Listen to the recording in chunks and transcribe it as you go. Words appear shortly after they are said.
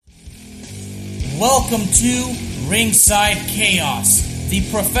Welcome to Ringside Chaos, the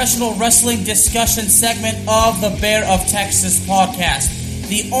professional wrestling discussion segment of the Bear of Texas podcast.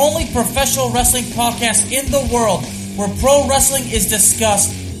 The only professional wrestling podcast in the world where pro wrestling is discussed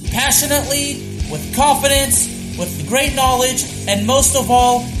passionately, with confidence, with great knowledge, and most of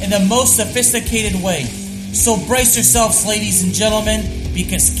all, in the most sophisticated way. So brace yourselves, ladies and gentlemen,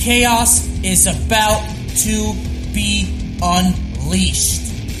 because chaos is about to be unleashed.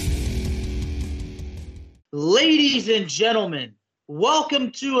 Ladies and gentlemen, welcome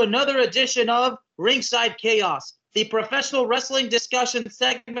to another edition of Ringside Chaos, the professional wrestling discussion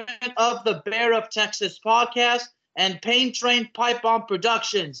segment of the Bear of Texas podcast and Pain Train Pipe Bomb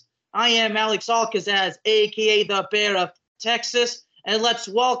Productions. I am Alex Alcazaz, a.k.a. the Bear of Texas, and let's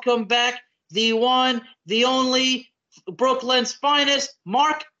welcome back the one, the only, Brooklyn's finest,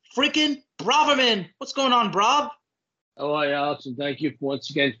 Mark freaking Braverman. What's going on, Brob? Oh, hi, Alex, and thank you once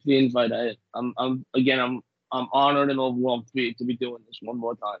again for the invite. I'm honored and overwhelmed to be doing this one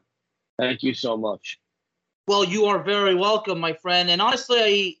more time. Thank you so much. Well, you are very welcome, my friend. And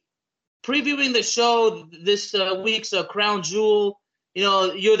honestly, previewing the show this week's Crown Jewel,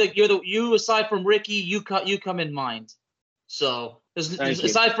 you aside from Ricky, you come in mind. So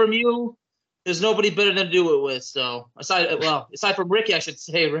aside from you, there's nobody better to do it with. So aside from Ricky, I should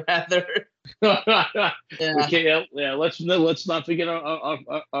say rather. Yeah. Okay, yeah. Let's not forget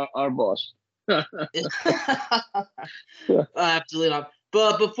our boss. Absolutely not.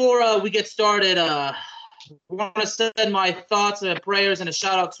 But before we get started, I want to send my thoughts and prayers and a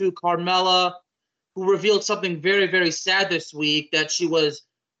shout out to Carmella, who revealed something very, very sad this week, that she was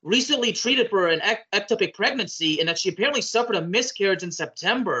recently treated for an ectopic pregnancy and that she apparently suffered a miscarriage in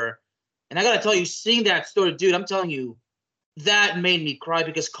September. And I got to tell you, seeing that story, dude, I'm telling you, that made me cry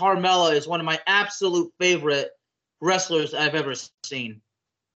because Carmella is one of my absolute favorite wrestlers I've ever seen.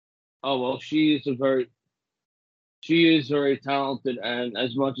 Oh, well, she is very talented, and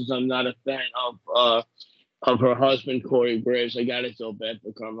as much as I'm not a fan of her husband, Corey Graves, I got to feel bad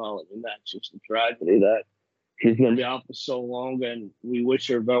for Carmella. I mean, that's just a tragedy that she's going to be out for so long, and we wish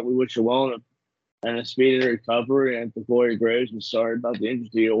her well and a speedy recovery. And to Corey Graves, I'm sorry about the injury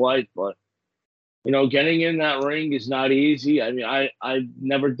to your wife, but getting in that ring is not easy. I mean, I've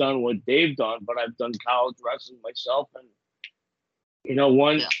never done what they've done, but I've done college wrestling myself, and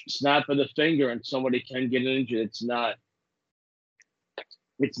snap of the finger and somebody can get injured. It's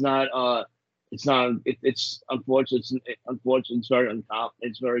unfortunate. It's very uncommon.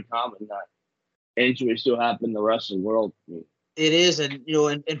 It's very common that injuries do happen in the wrestling world. It is, and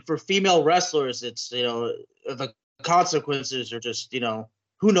and for female wrestlers, it's the consequences are just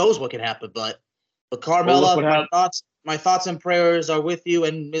who knows what can happen. But Carmella, my thoughts and prayers are with you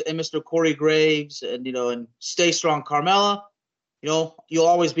and Mr. Corey Graves, and and stay strong, Carmella. You'll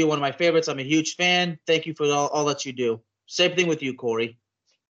always be one of my favorites. I'm a huge fan. Thank you for all that you do. Same thing with you, Corey.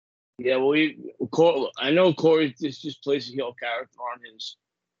 Yeah, well, I know Corey just plays a heel character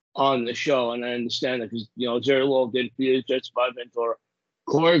on the show, and I understand that because Jerry Lowell did for Jet Spy Ventura.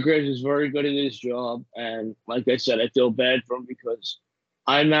 Corey Graves is very good at his job, and like I said, I feel bad for him because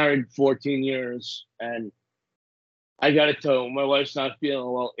I married 14 years, and I got to tell you, my wife's not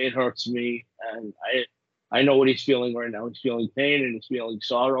feeling well. It hurts me, and I know what he's feeling right now. He's feeling pain, and he's feeling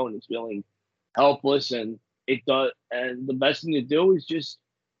sorrow, and he's feeling helpless, and it does. And the best thing to do is just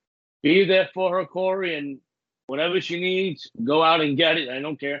be there for her, Corey, and whatever she needs, go out and get it. I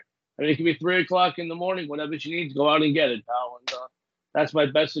don't care. I mean, it could be 3:00 in the morning. Whatever she needs, go out and get it, pal. And that's my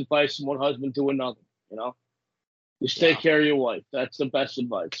best advice from one husband to another. Just take care of your wife. That's the best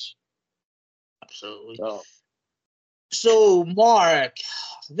advice. Absolutely. So, Mark,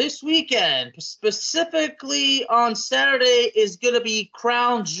 this weekend, specifically on Saturday, is going to be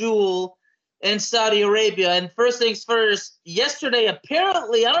Crown Jewel in Saudi Arabia. And first things first, yesterday,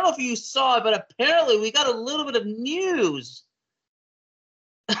 apparently, I don't know if you saw it, but apparently we got a little bit of news.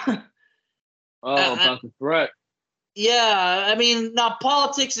 About the threat. Yeah, I mean, now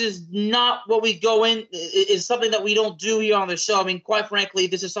politics is not what we go in, is something that we don't do here on the show. I mean, quite frankly,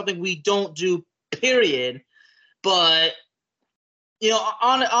 this is something we don't do, period. But,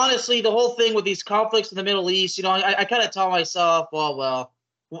 honestly, the whole thing with these conflicts in the Middle East, I kind of tell myself, well,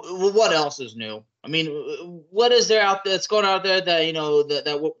 what else is new? I mean, what is there out there that's going out there that,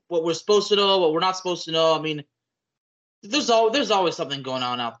 that what we're supposed to know, what we're not supposed to know? I mean, there's always something going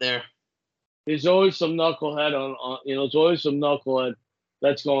on out there. There's always some knucklehead there's always some knucklehead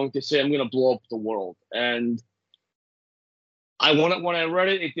that's going to say, I'm going to blow up the world. And when I read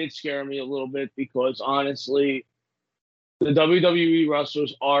it, it did scare me a little bit because honestly, the WWE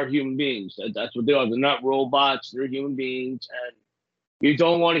wrestlers are human beings. That's what they are. They're not robots. They're human beings. And You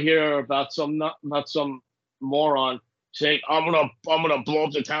don't want to hear about not some moron saying I'm gonna blow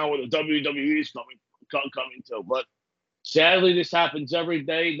up the town where the WWE is coming to. But sadly, this happens every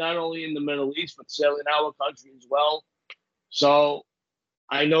day, not only in the Middle East but sadly in our country as well. So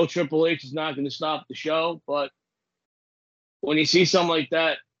I know Triple H is not going to stop the show, but when you see something like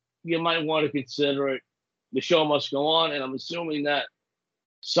that, you might want to consider it. The show must go on, and I'm assuming that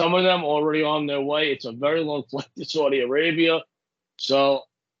some of them are already on their way. It's a very long flight to Saudi Arabia, so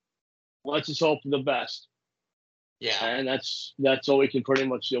let's just hope for the best. Yeah, And that's all we can pretty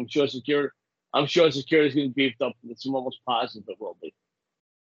much do. I'm sure security is going to be beefed up. It's almost positive it will be.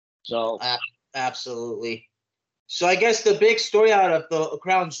 So absolutely. So I guess the big story out of the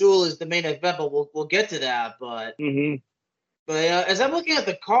crown jewel is the main event, but we'll get to that. But as I'm looking at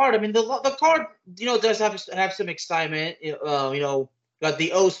the card, I mean the card does have some excitement. Got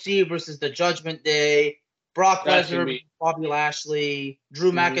the OC versus the Judgment Day, Brock Lesnar, Bobby Lashley,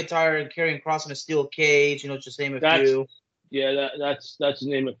 Drew McIntyre, and Karrion Kross in a steel cage. Just name a few. Yeah, that's to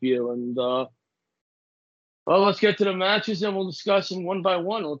name a few. And well, let's get to the matches and we'll discuss them one by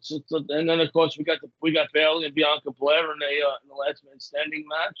one. And then of course we got Bayley and Bianca Belair in the last man standing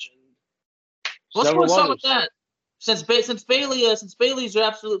match. And let's go and start with that. Since Bayley's your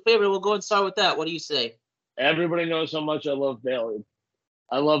absolute favorite, we'll go and start with that. What do you say? Everybody knows how much I love Bayley.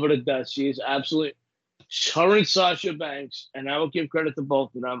 I love her to death. She is absolutely. Her and Sasha Banks, and I will give credit to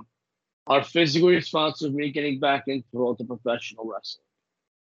both of them, are physically responsible for me getting back into the professional wrestling.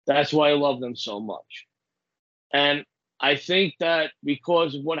 That's why I love them so much. And I think that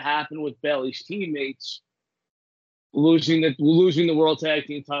because of what happened with Bayley's teammates, losing the World Tag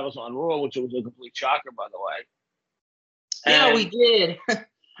Team titles on Raw, which was a complete shocker, by the way. Yeah, we did.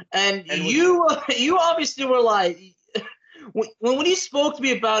 and you obviously were like, when you spoke to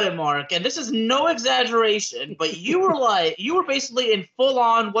me about it, Mark, and this is no exaggeration, but you were basically in full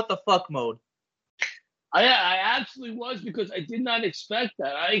on what the fuck mode. I absolutely was, because I did not expect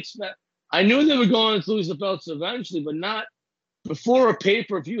that. I knew they were going to lose the belts eventually, but not before a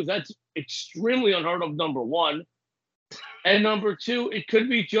pay-per-view. That's extremely unheard of, number one. And number two, it could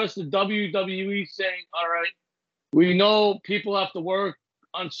be just the WWE saying, all right, we know people have to work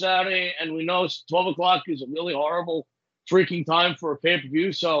on Saturday, and we know 12 o'clock is a really horrible freaking time for a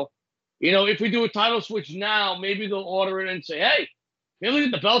pay-per-view. So, if we do a title switch now, maybe they'll order it and say, hey, maybe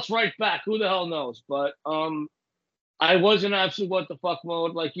the belt's right back. Who the hell knows? But I was in absolute what the fuck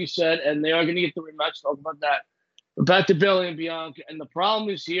mode, like you said, and they are going to get the rematch. Talk about that. But back to Bayley and Bianca. And the problem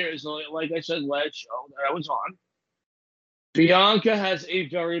is like I said last show that I was on, Bianca has a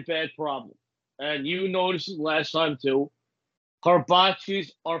very bad problem. And you noticed it last time too. Her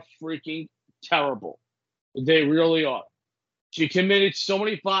botches are freaking terrible. They really are. She committed so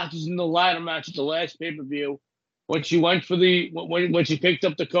many botches in the ladder match at the last pay-per-view when she went for when she picked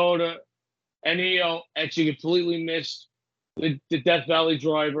up Dakota and and she completely missed the Death Valley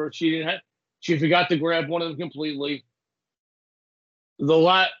driver. She forgot to grab one of them completely. The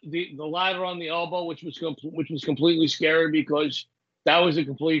ladder on the elbow, which was completely scary because that was a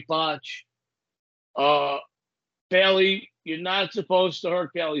complete botch. Bayley, you're not supposed to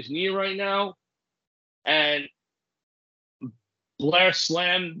hurt Bayley's knee right now, and Blair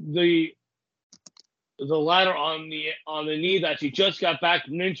slammed the ladder on the knee that she just got back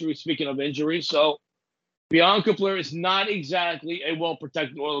from an injury. Speaking of injuries, so Bianca Belair is not exactly a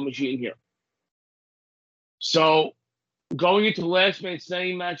well-protected oil machine here. So going into the last man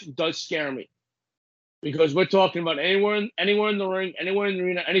standing match does scare me, because we're talking about anywhere in the ring, anywhere in the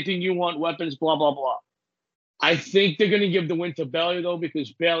arena, anything you want, weapons, blah blah blah. I think they're going to give the win to Bayley though,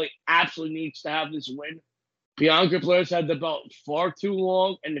 because Bayley absolutely needs to have this win. Bianca Belair's had the belt far too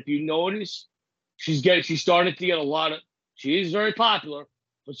long, and if you notice, she's starting to get a lot of. She is very popular,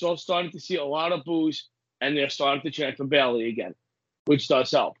 but she's also starting to see a lot of boos, and they're starting to chant for Bayley again, which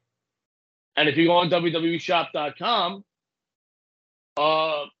does help. And if you go on WWEshop.com,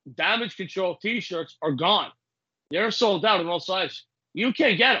 Damage Control T-shirts are gone. They're sold out in all sizes. You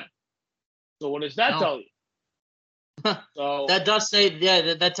can't get them. So what does that tell you? So that does say,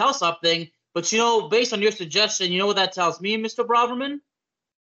 that tells something. But based on your suggestion, you know what that tells me, Mr. Braverman?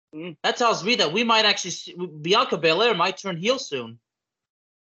 Mm-hmm. That tells me that we might actually Bianca Belair might turn heel soon.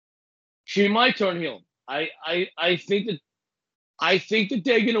 She might turn heel. I think that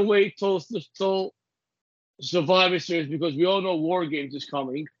they're gonna wait till Survivor Series, because we all know War Games is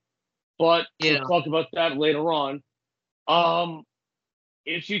coming. But we'll talk about that later on.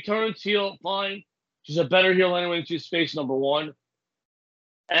 If she turns heel, fine. She's a better heel anyway than she's face number one.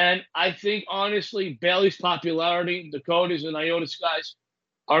 And I think, honestly, Bayley's popularity, Dakota's and Iota's guys,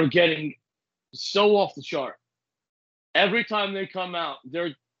 are getting so off the chart Every time they come out,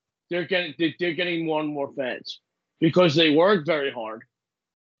 they're getting more and more fans because they work very hard.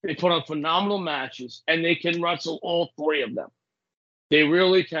 They put on phenomenal matches, and they can wrestle all three of them. They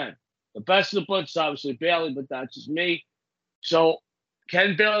really can. The best of the bunch is obviously Bayley, but that's just me. So,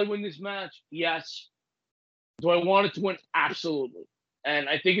 can Bayley win this match? Yes. Do I want it to win? Absolutely. And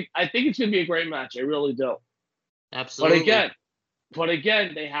I think it's going to be a great match. I really do. Absolutely. But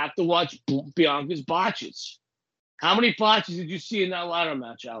again, they have to watch Bianca's botches. How many botches did you see in that ladder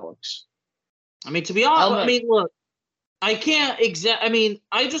match, Alex? I mean, to be honest, look, I can't I mean,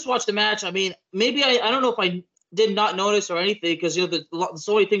 I just watched the match. I mean, maybe I don't know if I did not notice or anything because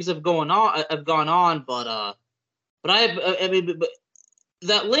so many things have gone on. But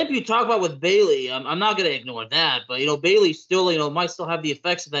that limp you talk about with Bayley, I'm not gonna ignore that. But Bayley still might still have the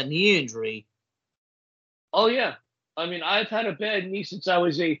effects of that knee injury. Oh yeah, I mean, I've had a bad knee since I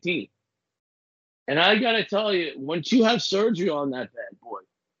was 18, and I gotta tell you, once you have surgery on that bad boy,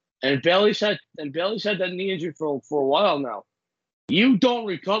 and Bayley's had that knee injury for a while now, you don't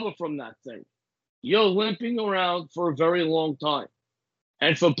recover from that thing. You're limping around for a very long time.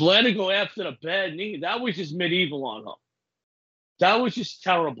 And for Blair to go after the bad knee, that was just medieval on her. That was just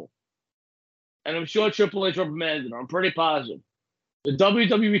terrible. And I'm sure Triple H reprimanded her. I'm pretty positive. The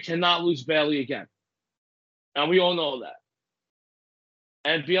WWE cannot lose Bayley again. And we all know that.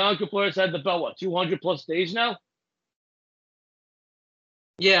 And Bianca Blair's had the belt, 200 plus days now?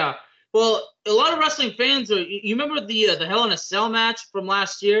 Yeah. Well, a lot of wrestling fans you remember the Hell in a Cell match from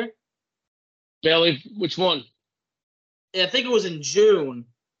last year? Bayley, which one? Yeah, I think it was in June.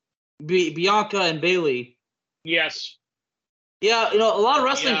 Bianca and Bayley. Yes. Yeah, a lot of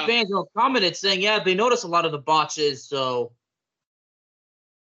wrestling fans commented saying, they notice a lot of the botches. So,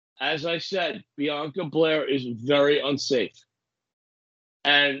 as I said, Bianca Blair is very unsafe,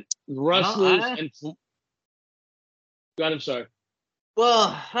 and wrestlers God, I'm sorry.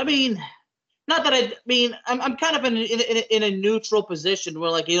 Well, I mean, not that I'm kind of in a neutral position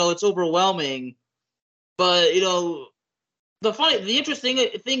where it's overwhelming, but the interesting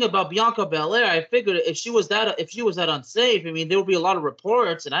thing about Bianca Belair, I figured if she was that unsafe, I mean, there would be a lot of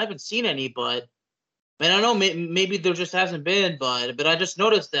reports, and I haven't seen any, but I don't know, maybe there just hasn't been, but I just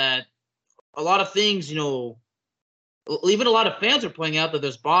noticed that a lot of things, even a lot of fans are pointing out that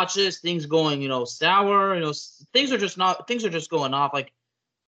there's botches, things going, sour, things are just going off. Like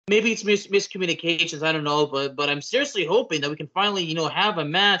maybe it's miscommunications, I don't know, but I'm seriously hoping that we can finally, have a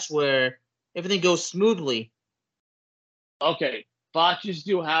match where everything goes smoothly. Okay, botches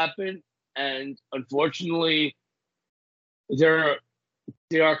do happen, and unfortunately, they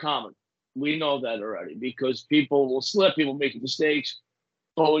are common. We know that already because people will slip, people make mistakes.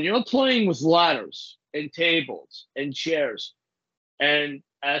 But when you're playing with ladders and tables and chairs, and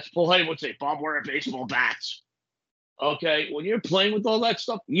as Paul Heyman would say, barbed wire baseball bats. Okay, when you're playing with all that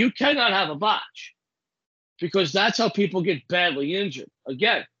stuff, you cannot have a botch because that's how people get badly injured.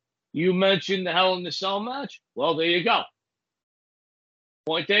 Again, you mentioned the Hell in the Cell match. Well, there you go.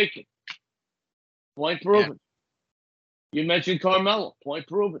 Point taken. Point proven. Yeah. You mentioned Carmella. Point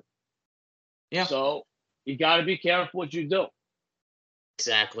proven. Yeah. So you got to be careful what you do.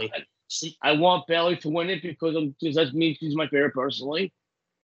 Exactly. I want Bayley to win it because that's me. She's my favorite personally.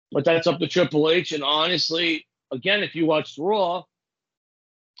 But that's up to Triple H. And honestly, again, if you watched Raw,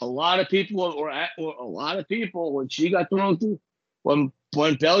 a lot of people when she got thrown through, when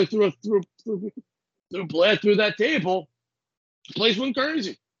Bayley threw Blair through that table, the place went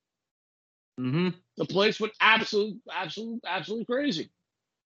crazy. Mm-hmm. The place went absolutely crazy.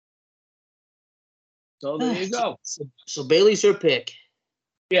 So there you go. So Bayley's your pick.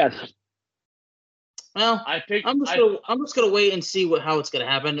 Yes. Well, I'm just gonna wait and see how it's gonna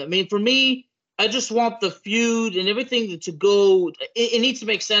happen. I mean, for me, I just want the feud and everything to go. It needs to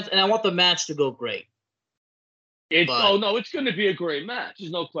make sense, and I want the match to go great. It's going to be a great match.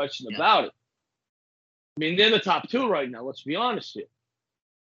 There's no question about it. I mean, they're the top two right now. Let's be honest here.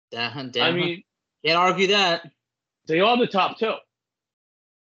 I mean, can't argue that. They are the top two. All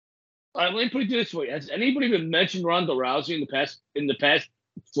right, let me put it this way: has anybody been mentioned Ronda Rousey in the past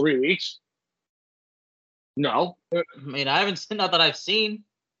 3 weeks? No. I mean, I haven't seen that I've seen.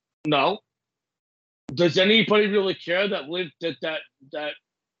 No. Does anybody really care that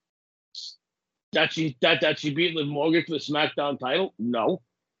she beat Liv Morgan for the SmackDown title? No.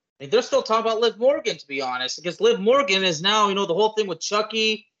 I mean, they're still talking about Liv Morgan, to be honest, because Liv Morgan is now, the whole thing with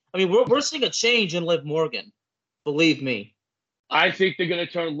Chucky. I mean, we're seeing a change in Liv Morgan. Believe me. I think they're going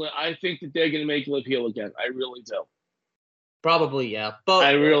to turn. I think that they're going to make Liv heel again. I really do. Probably, yeah. But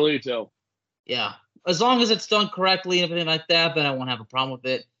I really do. Yeah. As long as it's done correctly and everything like that, then I won't have a problem with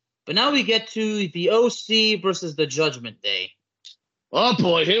it. But now we get to the OC versus the Judgment Day. Oh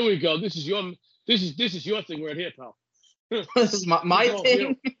boy, here we go. This is your thing right here, pal. This is my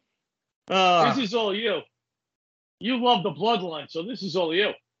thing. This is all you. You love the bloodline, so this is all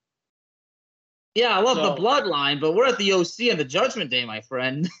you. Yeah, I love the bloodline, but we're at the OC and the Judgment Day, my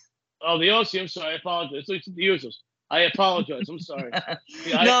friend. Oh, the OC. I'm sorry. I apologize. It's the users. I apologize. I'm sorry.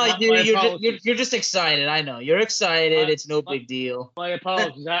 You're just excited. I know you're excited. It's no big deal. My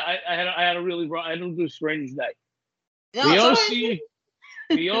apologies. I had a really strange day. No,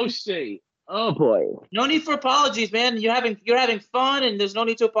 The OC. Oh boy. No need for apologies, man. You're having fun, and there's no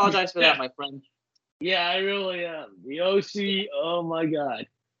need to apologize for that, my friend. Yeah, I really am. The OC. Oh my God.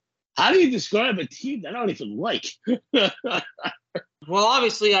 How do you describe a team that I don't even like? Well,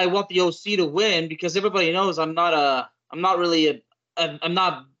 obviously, I want the OC to win because everybody knows I'm not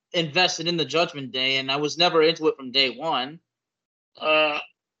invested in the Judgment Day, and I was never into it from day one.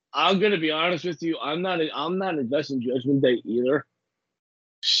 I'm gonna be honest with you. I'm not invested in Judgment Day either.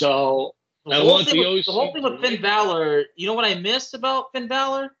 So the whole thing with Finn Balor. You know what I missed about Finn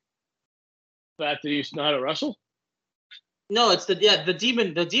Balor? The fact that he used to know how to wrestle. No, it's the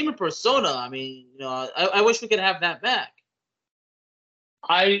demon persona. I mean, I wish we could have that back.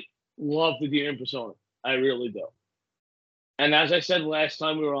 I love the demon persona. I really do. And as I said last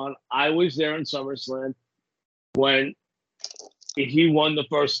time we were on, I was there in SummerSlam when he won the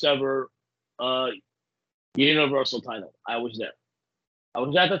first ever Universal title. I was there. I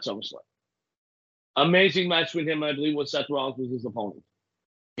was at that SummerSlam. Amazing match with him. I believe was Seth Rollins was his opponent.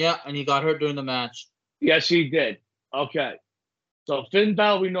 Yeah, and he got hurt during the match. Yes, he did. Okay. So Finn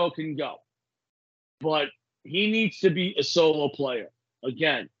Balor we know can go. But he needs to be a solo player.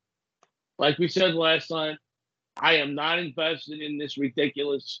 Again, like we said last time, I am not invested in this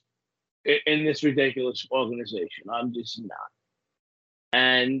ridiculous organization. I'm just not.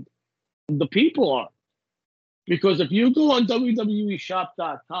 And the people aren't. Because if you go on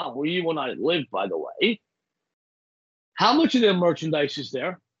WWEshop.com, where you and I live, by the way, how much of their merchandise is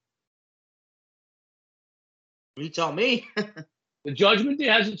there? You tell me. The Judgment Day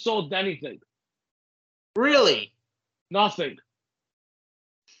hasn't sold anything. Really? Nothing.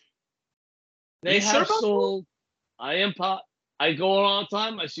 They have sold. I go on all the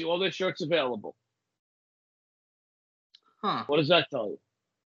time. I see all their shirts available. Huh. What does that tell you?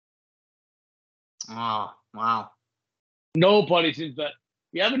 Oh, wow. Nobody's in that.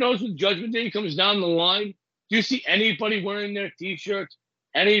 You ever notice when Judgment Day comes down the line? Do you see anybody wearing their T-shirts?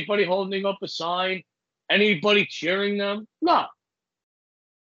 Anybody holding up a sign? Anybody cheering them? No.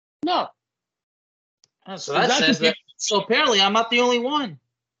 So that says that. So apparently, I'm not the only one.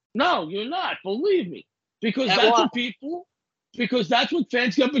 No, you're not. Believe me, because that's what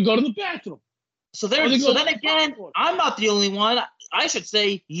fans get to go to the bathroom. So then again, I'm not the only one. I should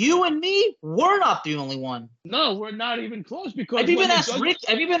say you and me, we're not the only one. No, we're not even close because I've even asked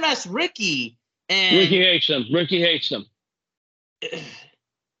Ricky, and Ricky hates them. Ricky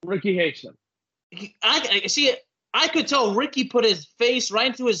hates them. I see it. I could tell Ricky put his face right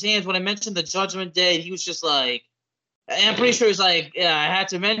into his hands when I mentioned the Judgment Day. He was just like, and I'm pretty sure he's like, yeah, I had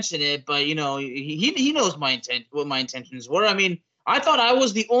to mention it, but he knows what my intentions were. I mean, I thought I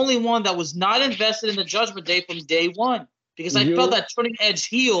was the only one that was not invested in the Judgment Day from day one because I felt that turning Edge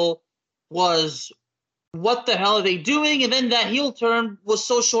heel was, what the hell are they doing? And then that heel turn was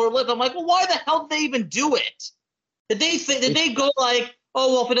so short-lived. I'm like, well, why the hell did they even do it? Did they go like,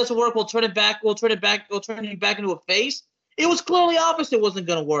 oh, well, if it doesn't work, we'll turn it back into a face? It was clearly obvious it wasn't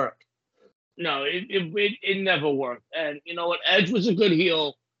going to work. No, it never worked. And you know what? Edge was a good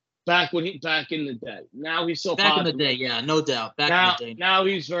heel back in the day. Now he's so popular. Back in the day, yeah, no doubt. In the day. Now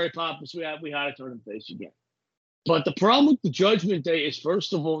he's very popular, so we had to turn him face again. But the problem with the Judgment Day is,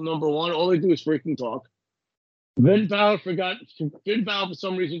 first of all, number one, all they do is freaking talk. Finn Balor for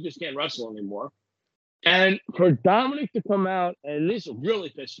some reason just can't wrestle anymore. And for Dominic to come out, and this really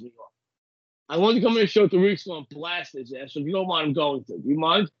pissed me off. I wanted to come in and show 2 weeks ago and blast his ass. So if you don't mind, I'm going to. Do you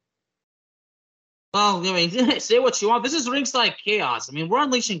mind? Oh, I mean, say what you want. This is ringside chaos. I mean, we're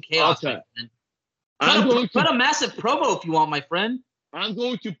unleashing chaos. Okay. Put a massive promo if you want, my friend. I'm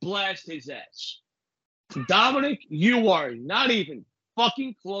going to blast his ass. Dominic, you are not even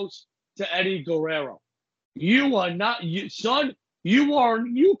fucking close to Eddie Guerrero. You are not, son.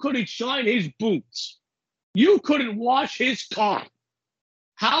 You couldn't shine his boots. You couldn't wash his car.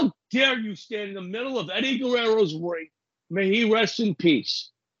 How dare you stand in the middle of Eddie Guerrero's ring? May he rest in peace.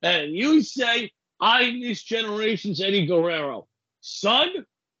 And you say, I'm this generation's Eddie Guerrero. Son,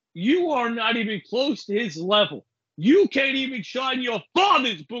 you are not even close to his level. You can't even shine your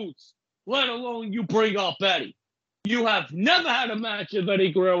father's boots, let alone you bring up Eddie. You have never had a match of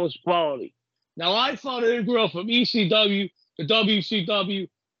Eddie Guerrero's quality. Now, I followed Eddie Guerrero from ECW to WCW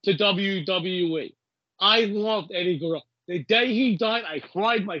to WWE. I loved Eddie Guerrero. The day he died, I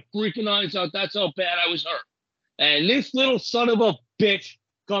cried my freaking eyes out. That's how bad I was hurt. And this little son of a bitch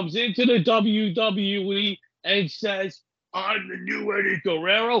comes into the WWE and says, I'm the new Eddie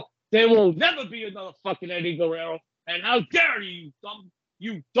Guerrero. There will never be another fucking Eddie Guerrero. And how dare you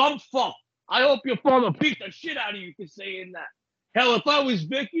dumb fuck. I hope your father beat the shit out of you for saying that. Hell, if I was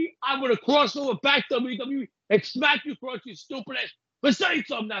Vicky, I would have crossed over back to WWE and smacked you across your stupid ass for saying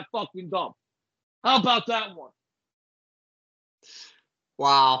something that fucking dumb. How about that one?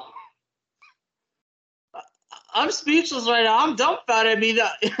 Wow. I'm speechless right now. I'm dumbfounded. I mean,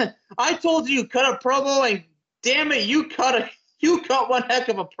 I told you cut a promo, and damn it, you cut one heck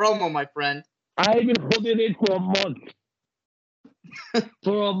of a promo, my friend. I've been holding it for a month.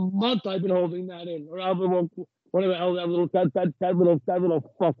 For a month, I've been holding that in. Or whatever the hell that little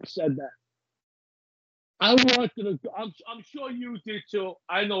fuck said that. I wanted to. I'm sure you did too.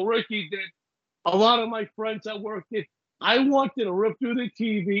 I know Ricky did. A lot of my friends at work did. I wanted to rip through the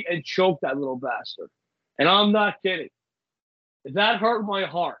TV and choke that little bastard. And I'm not kidding. That hurt my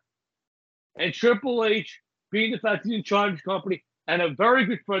heart. And Triple H, being the fact he's in charge of the company and a very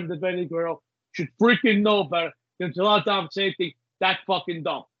good friend of Eddie Guerrero, should freaking know better than to let them say anything that fucking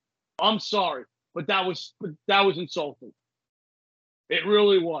dumb. I'm sorry, but that was insulting. It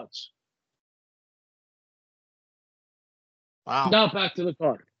really was. Wow. Now back to the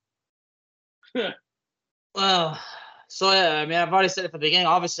card. Well, so yeah, I mean, I've already said it from the beginning.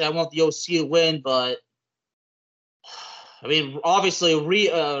 Obviously, I want the OC to win, but I mean, obviously, when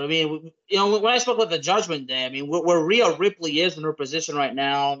I spoke about the Judgment Day, I mean, where Rhea Ripley is in her position right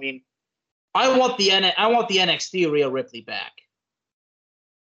now, I mean, I want the NXT Rhea Ripley back.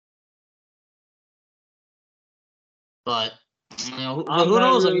 But who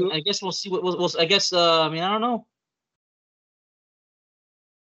knows? I mean, I guess we'll see. I guess. I mean, I don't know.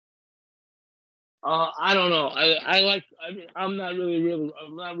 I don't know. I'm not really a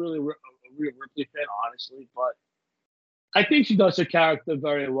Rhea Ripley fan, honestly, but I think she does her character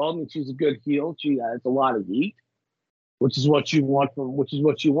very well. I mean, she's a good heel. She has a lot of heat, which is what you want.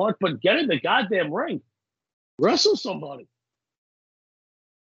 But get in the goddamn ring, wrestle somebody.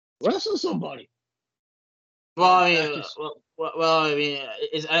 Well, I mean,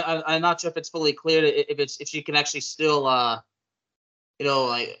 I'm not sure if it's fully clear if she can actually still, last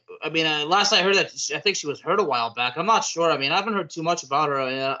I heard that I think she was hurt a while back. I'm not sure. I mean, I haven't heard too much about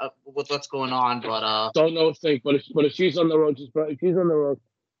her with what's going on, but don't know if she's on the road,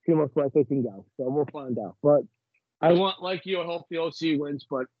 she most likely can go. So we'll find out. But I want, like you, I hope the OC wins.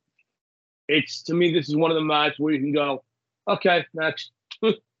 But it's, to me, this is one of the matches where you can go, okay, next.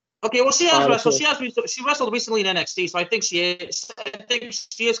 Okay, well, she has wrestled. She wrestled recently in NXT, so I think she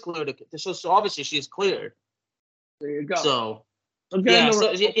is cleared. So obviously she is cleared. There you go. So okay,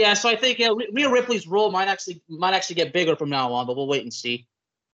 so I think Rhea Ripley's role might actually get bigger from now on, but we'll wait and see.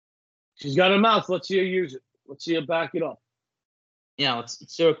 She's got her mouth. Let's see her use it. Let's see her back it up. Yeah,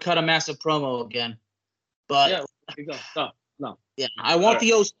 let's see her cut a massive promo again. But yeah, there you go. No. Yeah, I want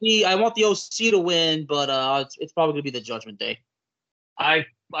the OC. I want the OC to win, but it's probably gonna be the Judgment Day. I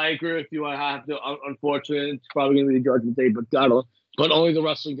agree with you. I have to. Unfortunately, it's probably going to be the Judgment Day, but only the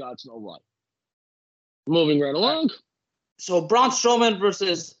wrestling gods know why. Moving right along. So Braun Strowman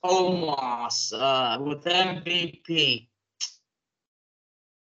versus Omos with MVP.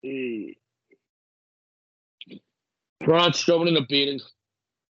 Braun Strowman in a beating.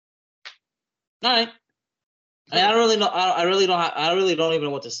 All right. I don't really know. I really don't even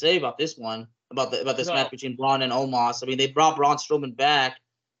know what to say about this one. About this match between Braun and Omos. I mean, they brought Braun Strowman back.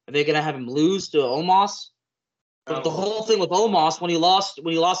 Are they gonna have him lose to Omos? But the whole thing with Omos when he lost at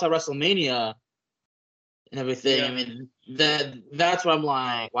WrestleMania and everything. Yeah. I mean, that's why I'm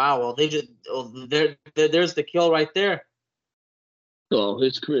like, wow. Well, they just there's the kill right there. Oh,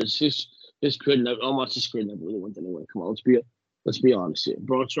 his career never. Omos' career never really went anywhere. Come on, let's be honest here.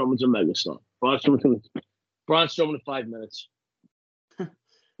 Braun Strowman's a megastar. Braun Strowman in 5 minutes.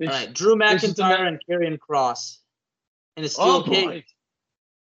 All right, Drew McIntyre and Karrion Kross in a steel cage.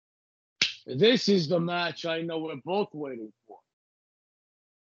 This is the match I know we're both waiting for.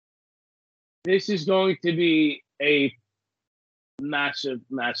 This is going to be a massive,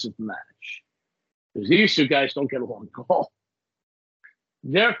 massive match. Because these two guys don't get along at all.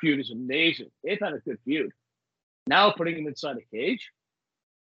 Their feud is amazing. They've had a good feud. Now putting them inside a cage.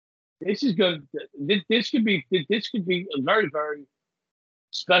 This is good. This could be a very, very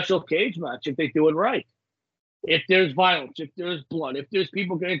special cage match if they do it right. If there's violence, if there's blood, if there's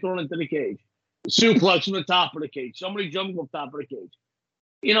people getting thrown into the cage, suplex from the top of the cage, somebody jumping on top of the cage.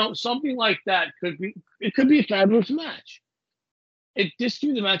 You know, something like that could be a fabulous match. This could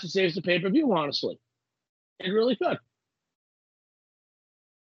be the match that saves the pay-per-view, honestly. It really could.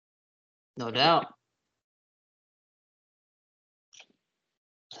 No doubt.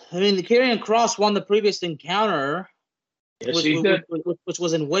 I mean, the Karrion Kross won the previous encounter, Yes, he did. Which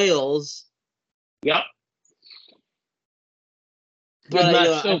was in Wales. Yep. But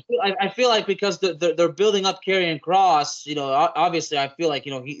I feel like because they're building up Karrion Kross, you know, obviously I feel like,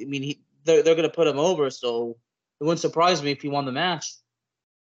 you know, they're going to put him over, so it wouldn't surprise me if he won the match.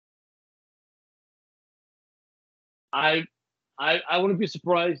 I wouldn't be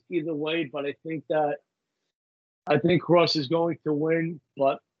surprised either way, but I think Kross is going to win,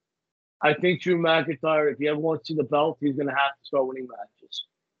 but I think Drew McIntyre, if he ever wants to see the belt, he's going to have to start winning matches.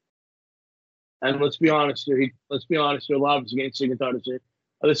 And let's be honest here. A lot of us against McIntyre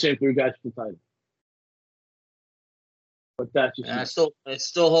are the same three guys for the title. But that's just. I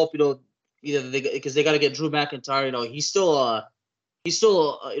still hope, you know, either because they got to get Drew McIntyre. You know, he's still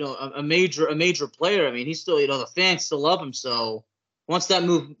you know, a major player. I mean, he's still, you know, the fans still love him. So once they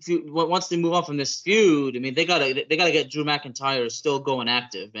move on from this feud, I mean, they gotta get Drew McIntyre still going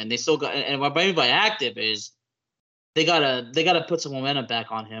active, and they still got. And what I mean by active is they gotta put some momentum back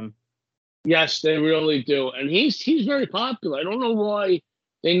on him. Yes, they really do, and he's very popular. I don't know why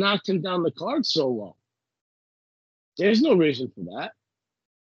they knocked him down the card so low. There's no reason for that.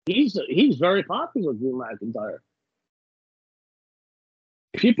 He's very popular, Drew McIntyre.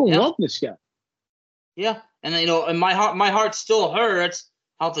 People love this guy. Yeah, and you know, and my heart still hurts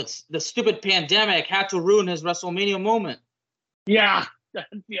how the stupid pandemic had to ruin his WrestleMania moment. Yeah,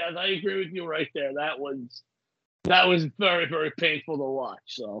 yes, I agree with you right there. That was very, very painful to watch.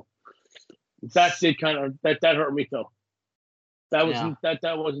 So that hurt me too. That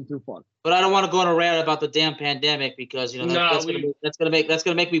wasn't too fun. But I don't want to go on a rant about the damn pandemic because, you know, that's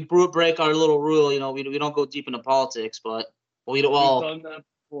gonna make me break our little rule. You know, we don't go deep into politics, but we've done that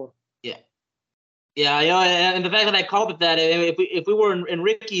before. Yeah, you know, and the fact that I called it that, if we were in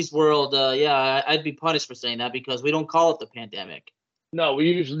Ricky's world, I'd be punished for saying that because we don't call it the pandemic. No,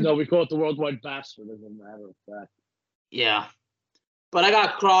 we call it the worldwide bastard, as a matter of fact. Yeah. But I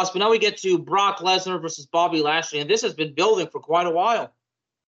got Kross, but now we get to Brock Lesnar versus Bobby Lashley, and this has been building for quite a while.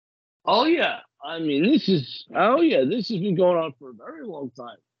 Oh yeah, I mean this has been going on for a very long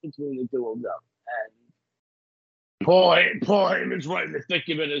time between the two of them, and Paul Heyman's right in the thick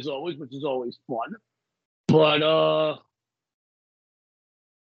of it as always, which is always fun. But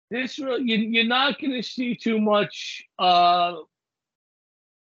this you're not going to see too much high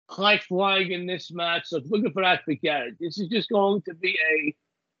flying in this match. So if you're looking for that, forget it. This is just going to be a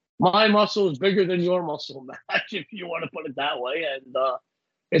my muscle is bigger than your muscle match, if you want to put it that way, and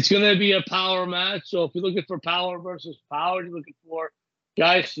it's going to be a power match. So if you're looking for power versus power, you're looking for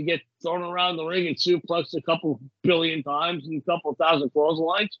guys to get thrown around the ring and suplexed a couple billion times and a couple thousand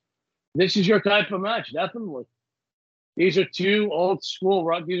clotheslines, this is your type of match, definitely. These are two old school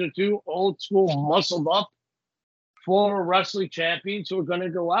muscled up former wrestling champions who are going to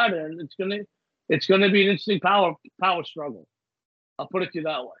go at it, and it's going to be an interesting power struggle. I'll put it to you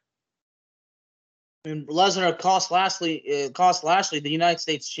that way. And Lesnar cost Lashley the United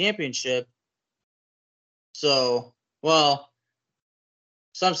States Championship. So, well,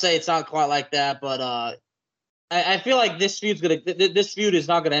 some say it's not quite like that, but I feel like this feud is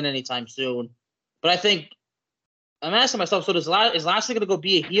not gonna end anytime soon. But I think I'm asking myself: so is Lashley gonna go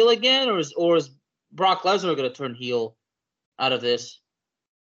be a heel again, or is Brock Lesnar gonna turn heel out of this?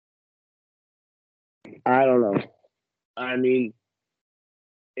 I don't know. I mean,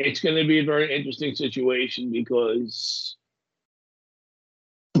 it's going to be a very interesting situation because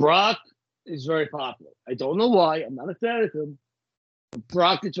Brock is very popular. I don't know why. I'm not a fan of him. But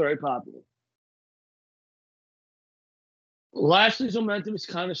Brock is very popular. Lashley's momentum is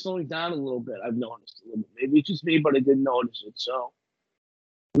kind of slowing down a little bit. I've noticed a little bit. Maybe it's just me, but I didn't notice it. So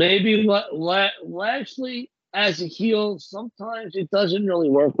maybe Lashley as a heel, sometimes it doesn't really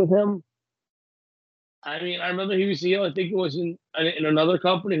work with him. I mean, I remember he was a heel. I think it was in another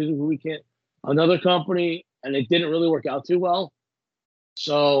company. Another company, and it didn't really work out too well.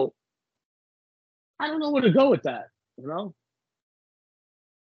 So I don't know where to go with that. You know,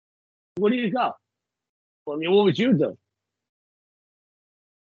 where do you go? I mean, what would you do?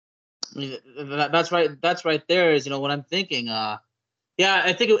 I mean, that's right. That's right there is, you know, what I'm thinking. Yeah,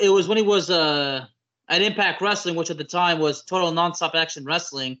 I think it was when he was at Impact Wrestling, which at the time was Total Nonstop Action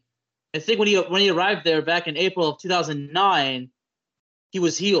Wrestling. I think when he arrived there back in April of 2009, he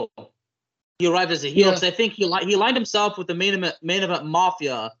was heel. He arrived as a heel because I think he lined himself with the main event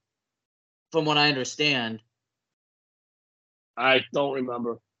Mafia from what I understand. I don't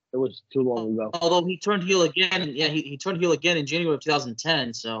remember. It was too long ago. Although he turned heel again. Yeah, he turned heel again in January of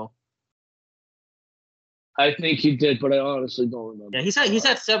 2010. So I think he did, but I honestly don't remember. yeah, he's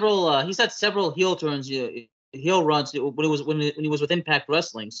had several heel turns, heel runs when he was with Impact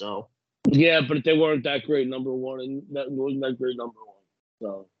Wrestling. So yeah, but they weren't that great number one, and that wasn't that great number one.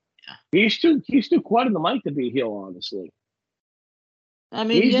 So yeah, he's too quiet in the mic to be a heel, honestly. I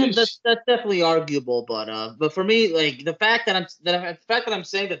mean, that's definitely arguable, but for me, like the fact that I'm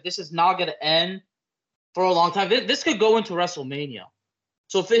saying that this is not going to end for a long time, this could go into WrestleMania.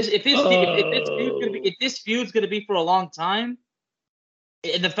 So if this feud's going to be for a long time,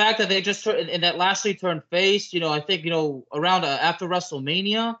 and the fact that they just and that Lashley turned face, I think around after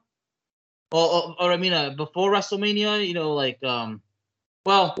WrestleMania, or I mean before WrestleMania,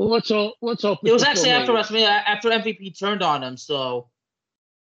 well, let's hope it was actually after WrestleMania, after MVP turned on him, so.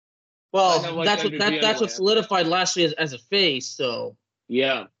 Well, that's what solidified Lashley as a face. So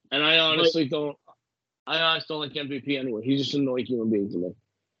yeah, and I honestly don't like MVP anyway. He's just an annoying human being to me.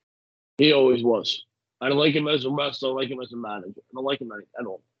 He always was. I don't like him as a wrestler. I like him as a manager. I don't like him at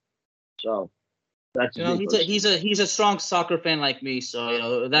all. So that's he's a strong soccer fan like me.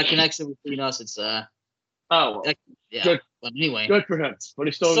 So that connection between us, it's oh well. Yeah. Good. But anyway, good for him. But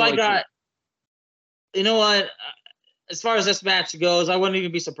he's still. So I got. You know what? As far as this match goes, I wouldn't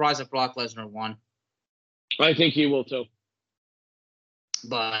even be surprised if Brock Lesnar won. I think he will too.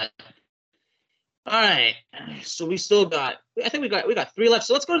 But all right, so we still got. I think we got 3 left.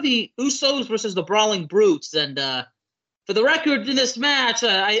 So let's go to the Usos versus the Brawling Brutes. And for the record, in this match,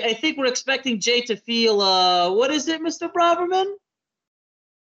 I think we're expecting Jay to feel. What is it, Mr. Braverman?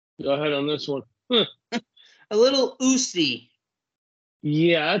 Go ahead on this one. A little oosy.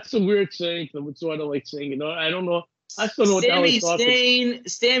 Yeah, that's a weird saying. That's why I don't like saying it. I don't know. I still know what that was talking.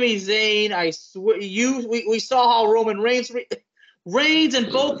 Sami Zayn, I swear, we saw how Roman Reigns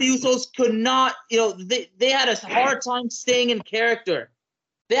and both the Usos could not, they had a hard time staying in character.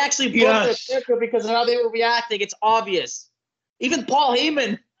 They actually broke their character because of how they were reacting. It's obvious. Even Paul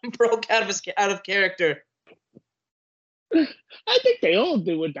Heyman broke out of character. I think they all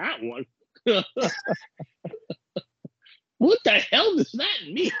did with that one. What the hell does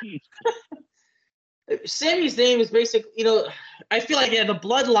that mean? Sami's name is basically, I feel like the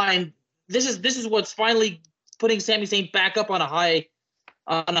bloodline. This is what's finally putting Sami Zayn back up on a high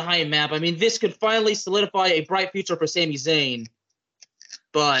map. I mean, this could finally solidify a bright future for Sami Zayn.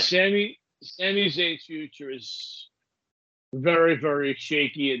 But Sami Zayn's future is very, very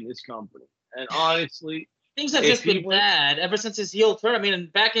shaky in this company, and honestly, things have just been bad ever since his heel turn. I mean,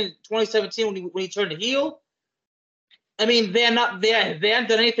 back in 2017 when he turned heel. I mean, they haven't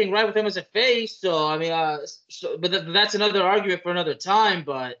done anything right with him as a face. So I mean, but that's another argument for another time.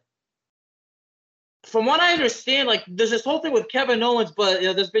 But from what I understand, like there's this whole thing with Kevin Owens, but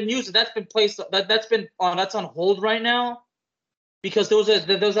there's been news that's on hold right now because there was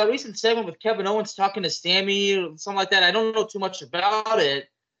that recent segment with Kevin Owens talking to Sami or something like that. I don't know too much about it,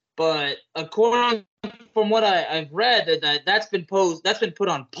 but according from what I've read, that's been put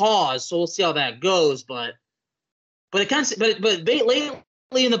on pause. So we'll see how that goes, but. But lately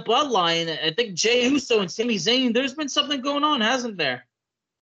in the bloodline, I think Jey Uso and Sami Zayn, there's been something going on, hasn't there?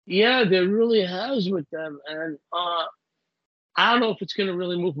 Yeah, there really has with them, and I don't know if it's going to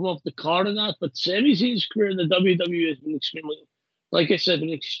really move him off the card or not. But Sami Zayn's career in the WWE has been extremely, like I said,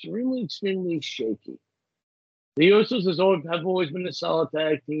 extremely shaky. The Usos have always been a solid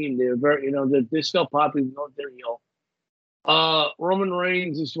tag team. They're very, they're still popular, they're heel. Roman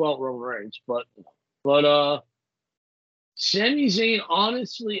Reigns as well, but. Sami Zayn,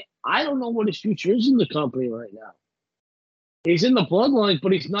 honestly, I don't know what his future is in the company right now. He's in the bloodline,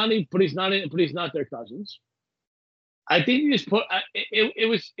 but he's not their cousins. I think he just put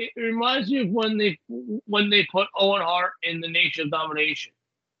it reminds me of when they put Owen Hart in the Nation of Domination.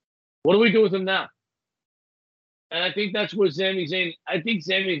 What do we do with him now? And I think that's where Sami Zayn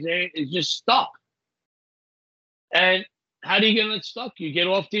is just stuck. And how do you get that stuck? You get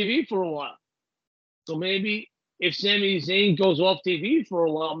off TV for a while. So maybe if Sami Zayn goes off TV for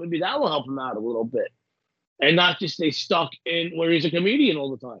a while, maybe that will help him out a little bit. And not just stay stuck in where he's a comedian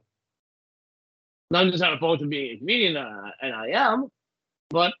all the time. Not just not opposed to being a comedian, and I am,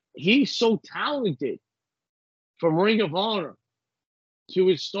 but he's so talented from Ring of Honor to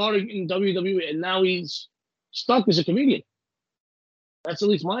his starting in WWE, and now he's stuck as a comedian. That's at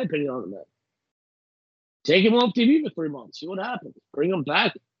least my opinion on it, man. Take him off TV for 3 months. See what happens. Bring him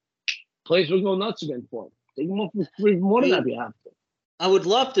back. Place will go nuts again for him. Take him off for more than that if you have to. I would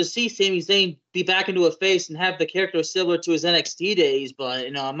love to see Sami Zayn be back into a face and have the character similar to his NXT days, but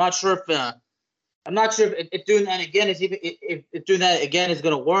I'm not sure if I'm not sure if doing that again is even if doing that again is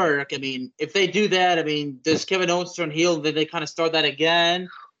going to work. I mean, if they do that, I mean, does Kevin Owens turn heel? Then they kind of start that again.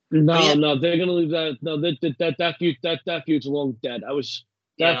 No, they're gonna leave that. No, that feud's long dead.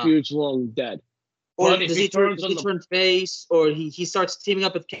 That feud's long dead. Or but does he turn face, or he starts teaming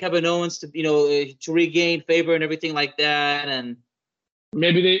up with Kevin Owens to to regain favor and everything like that, and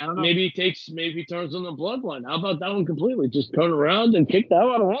maybe he turns on the bloodline. How about that one completely? Just turn around and kick the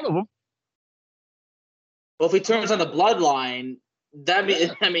hell out of one of them. Well, if he turns on the bloodline,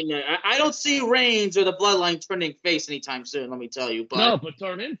 I don't see Reigns or the bloodline turning face anytime soon. Let me tell you. But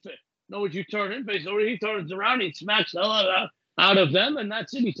turn in face. No, would you turn in face? Or he turns around, he smacks the hell out of them, and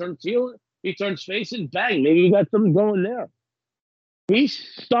that's it. He turns heel. He turns face and bang. Maybe you got something going there. He's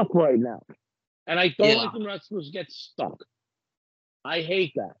stuck right now. And I don't like when wrestlers get stuck. I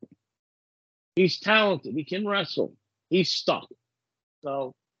hate that. He's talented. He can wrestle. He's stuck.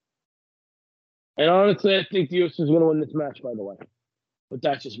 So, and honestly, I think the Usos is going to win this match, by the way. But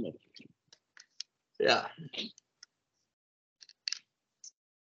that's just me. Yeah.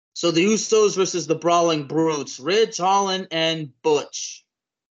 So the Usos versus the Brawling Brutes, Ridge Holland and Butch.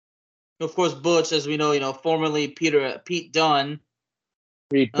 Of course, Butch, as we know, formerly Pete Dunne.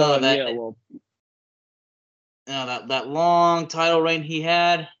 Pete Dunne, that long title reign he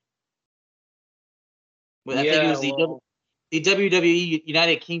had. I think it was the WWE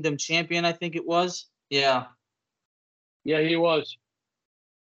United Kingdom champion. I think it was. Yeah. Yeah, he was.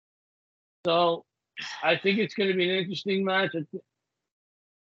 So, I think it's going to be an interesting match.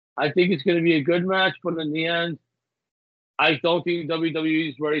 I think it's going to be a good match, but in the end, I don't think WWE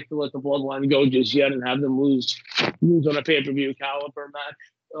is ready to let the bloodline go just yet and have them lose on a pay-per-view caliber match.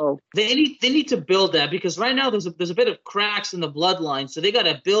 So they need to build that, because right now there's a bit of cracks in the bloodline, so they got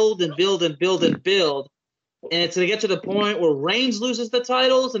to build and build and build and build, and it's going to get to the point where Reigns loses the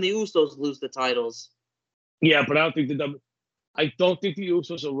titles and the Usos lose the titles. Yeah, but I don't think the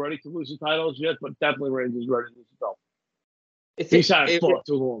Usos are ready to lose the titles yet, but definitely Reigns is ready to lose the belt. He's had it far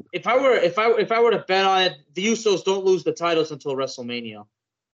too long. If I were to bet on it, the Usos don't lose the titles until WrestleMania.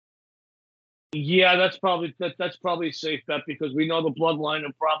 Yeah, that's probably a safe bet, because we know the bloodline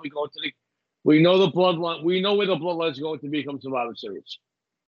are probably going to we know the bloodline. We know where the bloodline is going to be come Survivor Series.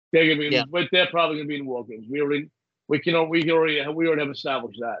 They're gonna be, but they're probably gonna be in War Games. We already have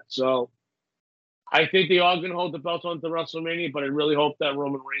established that. So I think they are gonna hold the belts on to WrestleMania, but I really hope that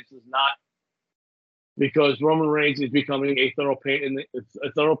Roman Reigns is not, because Roman Reigns is becoming a thorough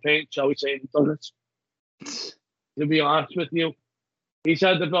pain, shall we say, in tennis. To be honest with you, he's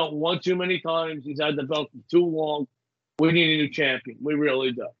had the belt one too many times. He's had the belt for too long. We need a new champion. We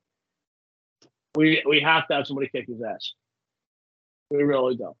really do. We have to have somebody kick his ass. We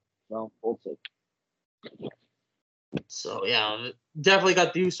really do. So we'll see. So yeah, definitely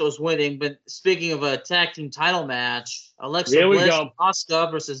got the Usos winning. But speaking of a tag team title match, Alexa Bliss,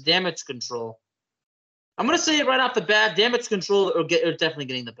 Asuka versus Damage Control. I'm gonna say it right off the bat: Damage Control are definitely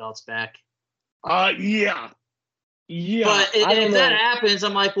getting the belts back. Yeah. But if that happens,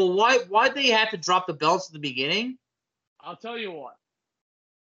 I'm like, well, why'd they have to drop the belts at the beginning? I'll tell you what.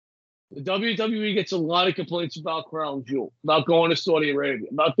 The WWE gets a lot of complaints about Crown Jewel, about going to Saudi Arabia,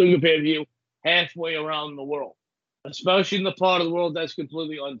 about doing a pay-per-view halfway around the world, especially in the part of the world that's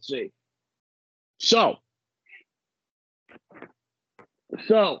completely unsafe. So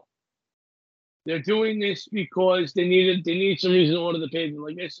they're doing this because they need some reason to order the pay-per-view.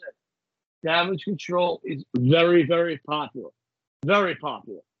 Like I said, Damage Control is very, very popular. Very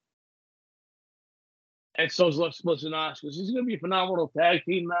popular. And so is Bliss and Asuka. This is going to be a phenomenal tag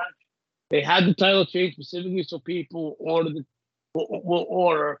team match. They had the title change specifically so people will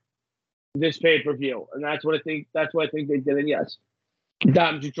order this pay-per-view. And that's what I think they did. And yes,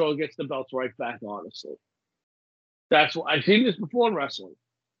 Damage Control gets the belts right back, honestly. That's what I've seen this before in wrestling.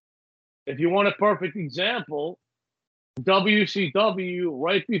 If you want a perfect example, WCW,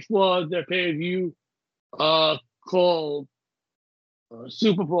 right before their pay-per-view called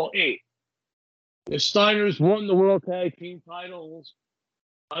Super Bowl 8, the Steiners won the World Tag Team titles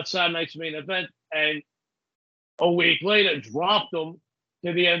on Saturday night's main event, and a week later dropped them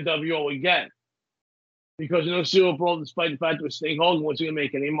to the NWO again. Because in the Super Bowl, despite the fact that Sting Hogan wasn't going to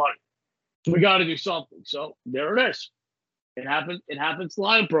make any money. So we got to do something. So there it is. It happens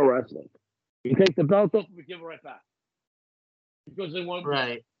live in pro wrestling. You take the belt off, we give it right back. Because they won.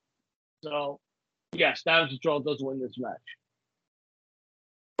 Right. So, yes, Damage Control does win this match.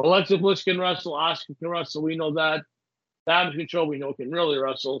 Alexa Bliss can wrestle. Asuka can wrestle. We know that. Damage Control, we know, can really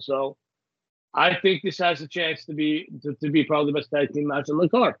wrestle. So, I think this has a chance to be probably the best tag team match on the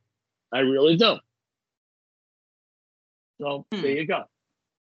card. I really do. So, there you go.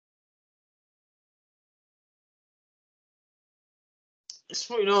 it's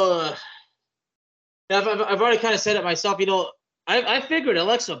for, I've already kind of said it myself. I figured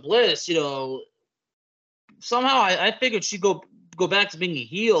Alexa Bliss, somehow I figured she'd go back to being a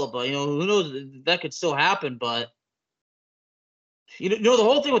heel, but who knows, that could still happen. But the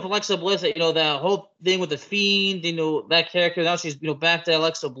whole thing with Alexa Bliss, that whole thing with the Fiend, that character. Now she's back to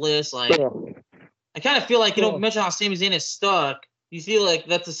Alexa Bliss. Like I kind of feel like mention how Sami Zayn is stuck. You feel like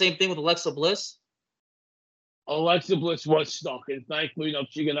that's the same thing with Alexa Bliss? Alexa Bliss was stuck, and thankfully,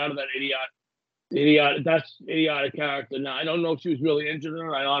 she got out of that idiotic character. Now, I don't know if she was really injured or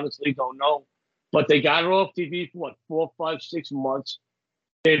not. I honestly don't know. But they got her off TV for 4, 5, 6 months.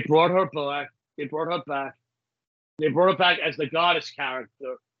 They brought her back. They brought her back as the goddess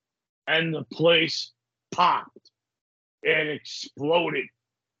character, and the place popped and exploded.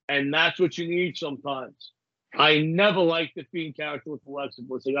 And that's what you need sometimes. I never liked the Fiend character with Alexa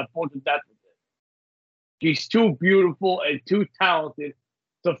Bliss. I got bored to death with it. She's too beautiful and too talented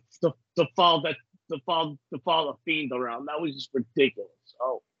to follow the Fiend around. That was just ridiculous.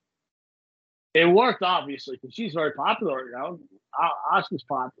 So it worked, obviously, because she's very popular right now. Asuka's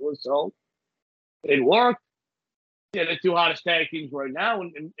popular, so it worked. Yeah, the two hottest tag teams right now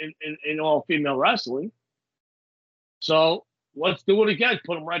in all female wrestling. So let's do it again.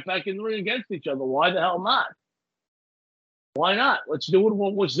 Put them right back in the ring against each other. Why the hell not? Why not? Let's do it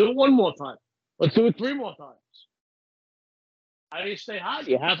one more time. Let's do it 3 more times. How do you stay hot?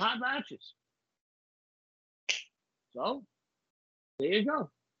 You have hot matches. So there you go.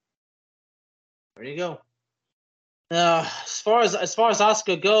 There you go. As far as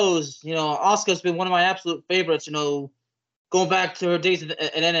Asuka goes, Asuka's been one of my absolute favorites. Going back to her days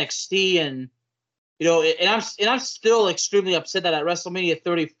at NXT, and I'm still extremely upset that at WrestleMania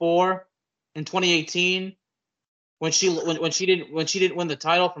 34 in 2018, when she didn't win the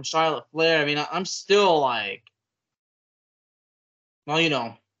title from Charlotte Flair. I mean, I'm still like,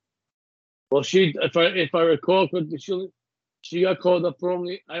 well, Well, if I recall, she got called up for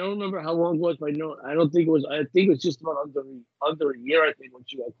only, I don't remember how long it was, but I think it was just about under a year, I think, when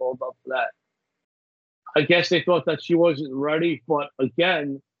she got called up for that. I guess they thought that she wasn't ready, but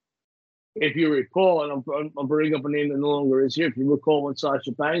again, if you recall, and I'm bringing up a name that no longer is here, if you recall when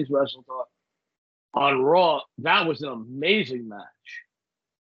Sasha Banks wrestled her on Raw, that was an amazing match.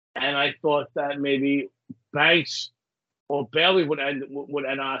 And I thought that maybe Banks or Bayley would end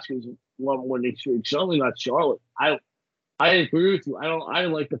Asuka's winning streak. Certainly not Charlotte. I agree with you. I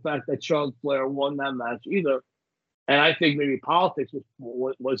didn't like the fact that Charlotte Flair won that match either, and I think maybe politics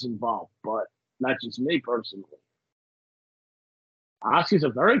was involved, but not just me personally. Asuka's a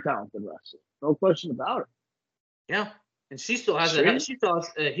very talented wrestler, no question about it. Yeah, and she still has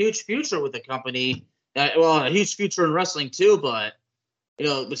a huge future with the company. A huge future in wrestling too, but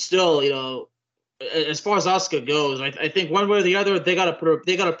but still, as far as Asuka goes, I think one way or the other they gotta put her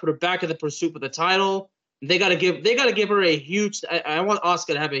back in the pursuit for the title. They gotta give her a huge. I want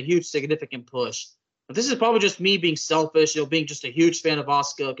Asuka to have a huge, significant push. But this is probably just me being selfish, being just a huge fan of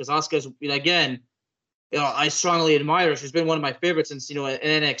Asuka, because Asuka's, again, I strongly admire her. She's been one of my favorites since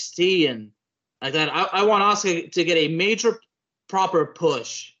NXT and like that. I want Asuka to get a major, proper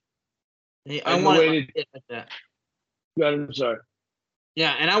push. I want it like that. I'm sorry.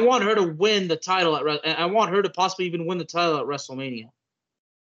 Yeah, and I want her to win the title I want her to possibly even win the title at WrestleMania.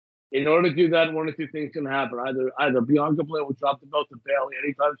 In order to do that, one or two things can happen. Either Bianca Belair will drop the belt to Bayley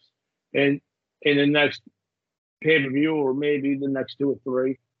anytime in the next pay-per-view, or maybe the next 2 or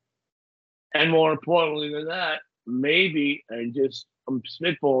 3. And more importantly than that, maybe, and just I'm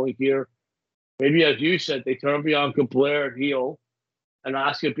spitballing here, maybe as you said, they turn Bianca Belair heel and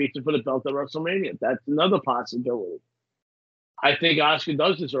Asuka beats her for the belt at WrestleMania. That's another possibility. I think Asuka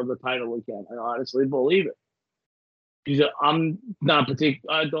does deserve the title again. I honestly believe it. I'm not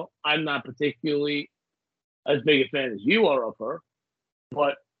particularly as big a fan as you are of her,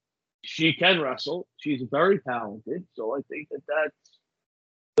 but she can wrestle. She's very talented, so I think that's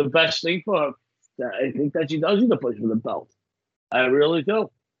the best thing for her. I think that she does need to push for the belt. I really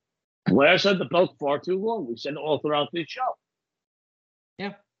do. Blair's had the belt far too long. We said it all throughout this show.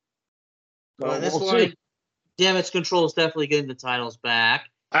 Yeah. So that's why Damage Control is definitely getting the titles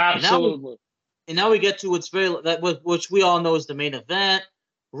back. Absolutely. And now we get to which we all know is the main event: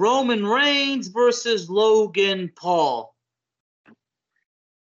 Roman Reigns versus Logan Paul.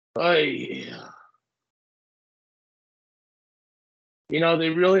 They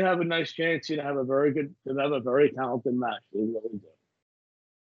really have a nice chance to have a very talented match. They really do.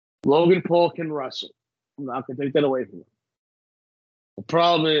 Logan Paul can wrestle. I'm not going to take that away from him. The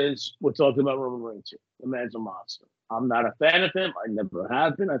problem is we're talking about Roman Reigns here. The man's a monster. I'm not a fan of him. I never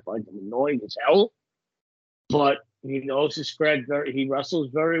have been. I find him annoying as hell. But He knows his cred. He wrestles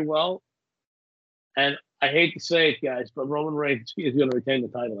very well. And I hate to say it, guys, but Roman Reigns is going to retain the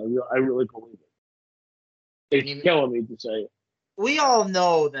title. I really believe it. It's killing me to say it. We all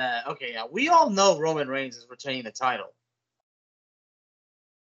know that. Okay, yeah, we all know Roman Reigns is retaining the title.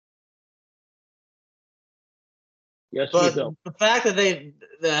 Yes, but we do. The fact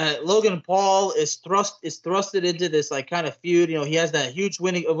that Logan Paul is thrusted into this like kind of feud, he has that huge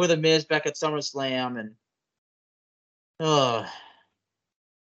winning over the Miz back at SummerSlam, and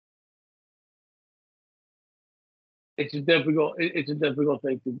it's a difficult thing. It's a difficult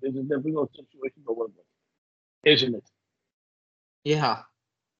situation to live with, isn't it? Yeah.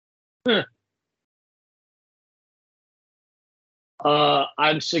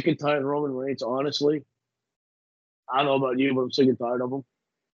 I'm sick and tired of Roman Reigns, honestly. I don't know about you, but I'm sick and tired of him.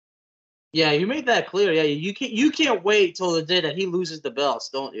 Yeah, you made that clear. Yeah, you can't wait till the day that he loses the belts,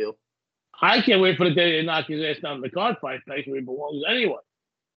 don't you? I can't wait for the day they knock his ass down in the card fight place where he belongs anyway.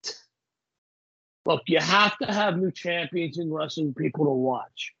 Look, you have to have new champions in wrestling people to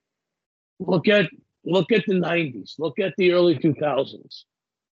watch. Look at the 90s. Look at the early 2000s.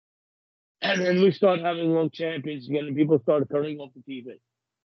 And then we start having long champions again, and people started turning off the TV.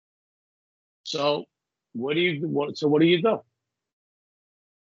 So what do you do? What do you do?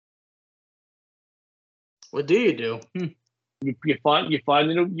 What do you do? You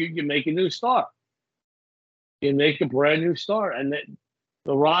make a new star. You make a brand new star, and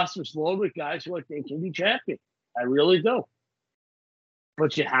the roster's loaded with guys who I think can be champion. I really do.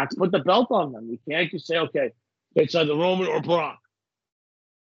 But you have to put the belt on them. You can't just say, okay, it's either Roman or Brock.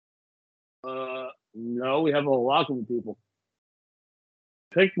 No, we have a lot of people.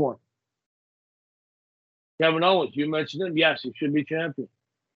 Pick one. Kevin Owens, you mentioned him. Yes, he should be champion.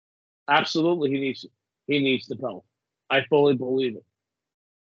 Absolutely, he needs the belt. I fully believe it.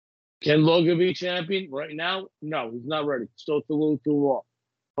 Can Logan be champion right now? No, he's not ready. Still too long.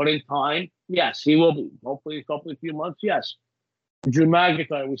 But in time, yes, he will be. Hopefully, a few months, yes. Drew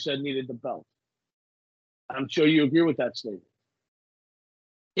McIntyre, we said, needed the belt. I'm sure you agree with that statement.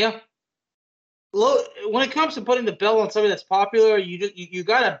 Yeah. When it comes to putting the belt on somebody that's popular, you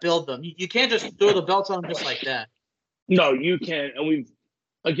got to build them. You can't just throw the belts on them just like that. No, you can't. And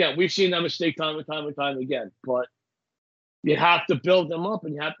we've seen that mistake time and time again. But you have to build them up,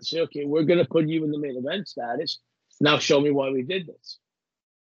 and you have to say, okay, we're going to put you in the main event status. Now show me why we did this.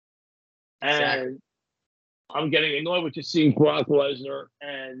 Exactly. And I'm getting annoyed with just seeing Brock Lesnar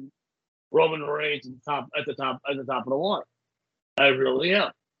and Roman Reigns at the top of the line. I really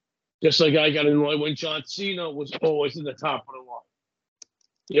am. Just like I got annoyed when John Cena was always in the top of the line.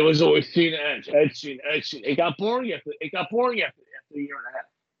 It was always Cena, Edge. It got boring after a year and a half.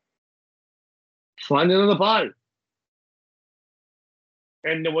 Find another body.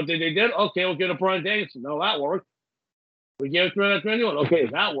 And then what did they do? Okay, we'll get a Bryan Danielson. No, that worked. We gave it to anyone. Okay,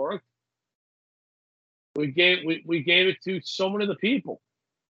 that worked. We gave it to so many of the people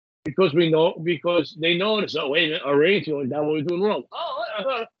because they noticed. Oh, wait a minute, our ratings going down. What we're doing wrong?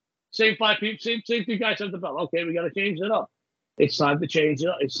 Same 5 people, same 2 guys have the belt. Okay, we got to change it up. It's time to change it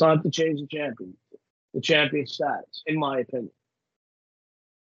up. It's time to change the champion status, in my opinion.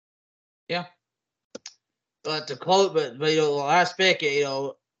 Yeah. But to close, but the last pick,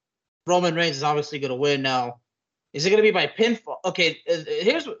 Roman Reigns is obviously going to win now. Is it going to be by pinfall? Okay,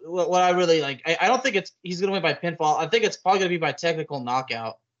 here's what I really like. I don't think he's going to win by pinfall. I think it's probably going to be by technical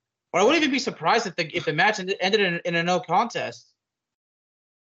knockout. Or I wouldn't even be surprised if the match ended in a no contest.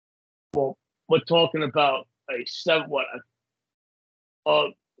 Well, we're talking about an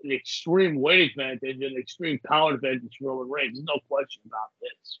extreme weight advantage and extreme power advantage for Roman Reigns. There's no question about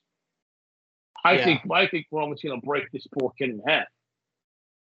this. I think Roman's going to break this poor kid in half.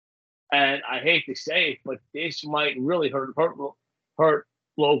 And I hate to say it, but this might really hurt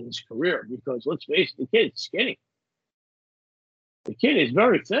Logan's career because let's face it, the kid's skinny. The kid is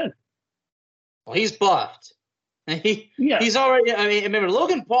very thin. Well, he's buffed. He's already. I mean, remember,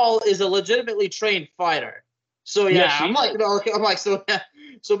 Logan Paul is a legitimately trained fighter. So yeah, yes, I'm like, whoa,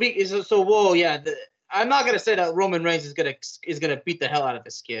 yeah. I'm not gonna say that Roman Reigns is gonna beat the hell out of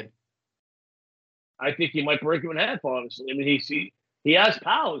this kid. I think he might break him in half. Honestly, I mean, he has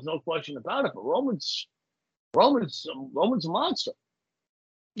power, there's no question about it. But Roman's a monster.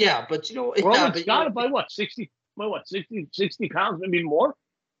 Yeah, but Roman's got it by what 60 pounds, maybe more.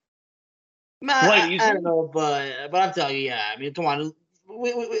 I don't know, but I'm telling you, yeah. I mean, come on,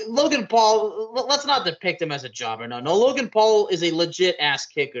 Logan Paul. Let's not depict him as a jobber. No, Logan Paul is a legit ass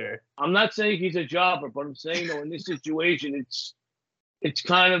kicker. I'm not saying he's a jobber, but I'm saying though in this situation, it's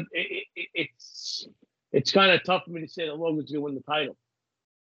kind of tough for me to say that Logan's going to win the title.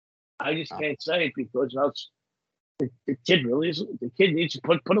 I just can't say it because The kid really is. The kid needs to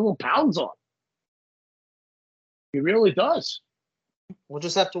put a little pounds on. He really does. We'll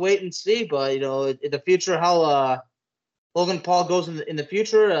just have to wait and see. But in the future, how Logan Paul goes in the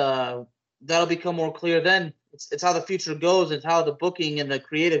future, that'll become more clear then. It's how the future goes. It's how the booking and the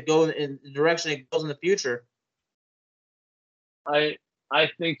creative go in the direction it goes in the future. I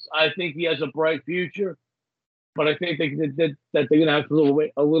think he has a bright future, but I think that they're going to have to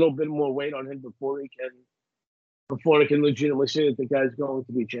a little bit more weight on him before they can legitimately say that the guy's going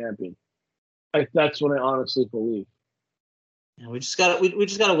to be champion. That's what I honestly believe. Yeah, we just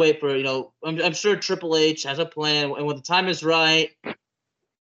gotta wait for I'm sure Triple H has a plan, and when the time is right, when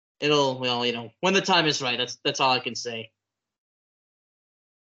the time is right. That's all I can say.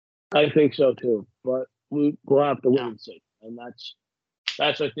 I think so too, but we'll have to wait and see, and that's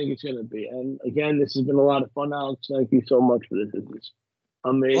what I think it's going to be. And again, this has been a lot of fun, Alex. Thank you so much for this. This is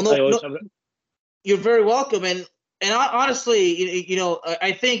amazing. Well, you're very welcome, and honestly,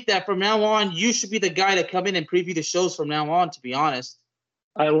 I think that from now on, you should be the guy to come in and preview the shows from now on. To be honest,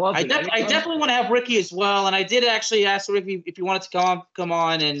 I love it. I definitely want to have Ricky as well, and I did actually ask Ricky if he wanted to come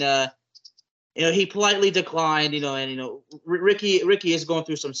on, and he politely declined. Ricky is going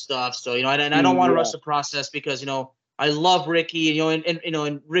through some stuff, so I don't want to rush the process because I love Ricky,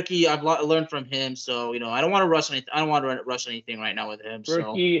 and Ricky I've learned from him, so I don't want to rush anything. I don't want to rush anything right now with him.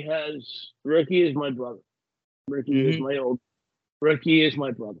 Ricky is my brother. Ricky is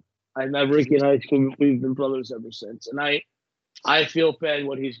my brother. I met Ricky in high school. We've been brothers ever since, and I feel bad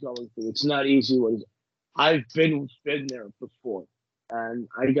what he's going through. It's not easy. I've been there before, and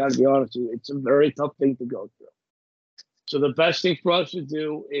I got to be honest with you, it's a very tough thing to go through. So the best thing for us to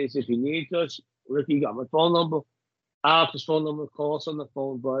do is, if he needs us, Ricky got my phone number. Alex's phone number. Call us on the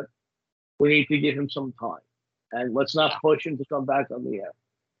phone, but we need to give him some time, and let's not push him to come back on the air.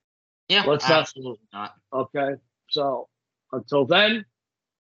 Yeah, absolutely not. Okay, so until then,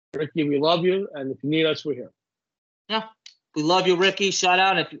 Ricky, we love you, and if you need us, we're here. Yeah, we love you, Ricky. Shout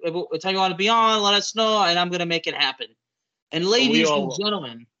out. If time you want to be on, let us know, and I'm going to make it happen. And ladies and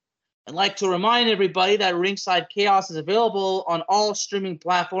gentlemen, I'd like to remind everybody that Ringside Chaos is available on all streaming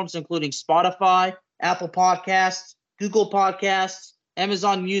platforms, including Spotify, Apple Podcasts, Google Podcasts,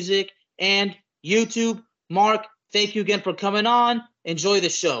 Amazon Music, and YouTube. Mark, thank you again for coming on. Enjoy the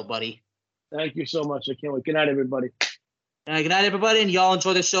show, buddy. Thank you so much. I can't wait. Good night, everybody. Good night, everybody, and y'all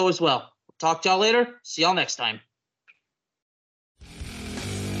enjoy the show as well. Talk to y'all later. See y'all next time.